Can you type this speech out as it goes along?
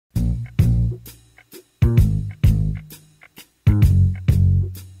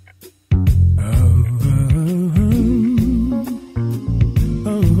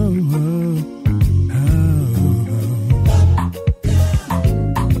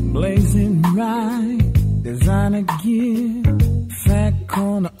right, designer gear, fat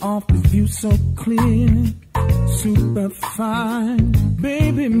corner office view so clear, super fine,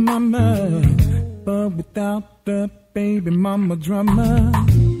 baby mama, but without the baby mama drama.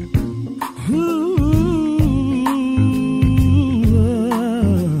 Ooh,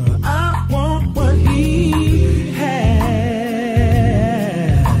 I want what he had.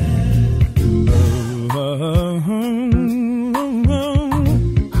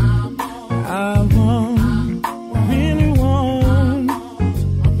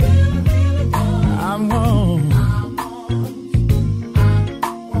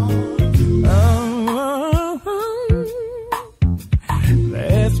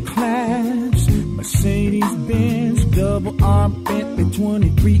 Mercedes-Benz, double R Bentley,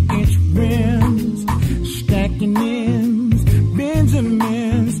 23-inch rims, stacking ends,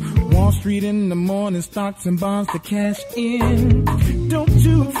 Benjamins, Wall Street in the morning, stocks and bonds to cash in. Don't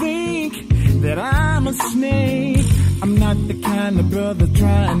you think that I'm a snake? I'm not the kind of brother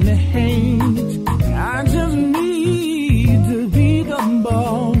trying to hate. I just need to be the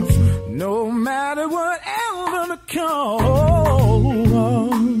boss, no matter whatever the cost.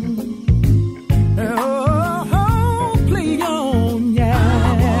 Oh, play on, yeah.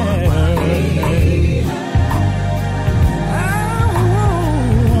 I want what he had. I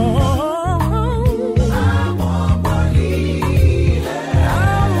want what he had.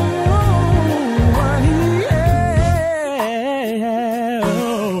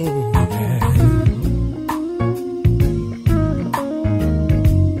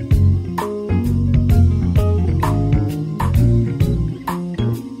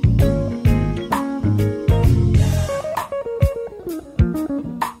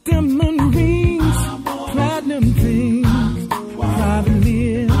 Diamond rings, platinum things, private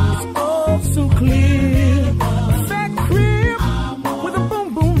lips, oh so clear. A fat crib with a boom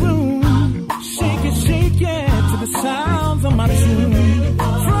boom boom, shake it to the sounds of my tune.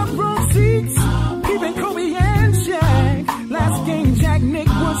 Front row seats, peeping Kobe and Shaq. Last game Jack Nick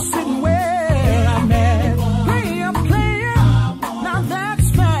was sitting where I'm at. Player, now that's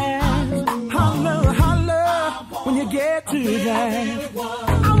fast. Holla, holla when you get to that.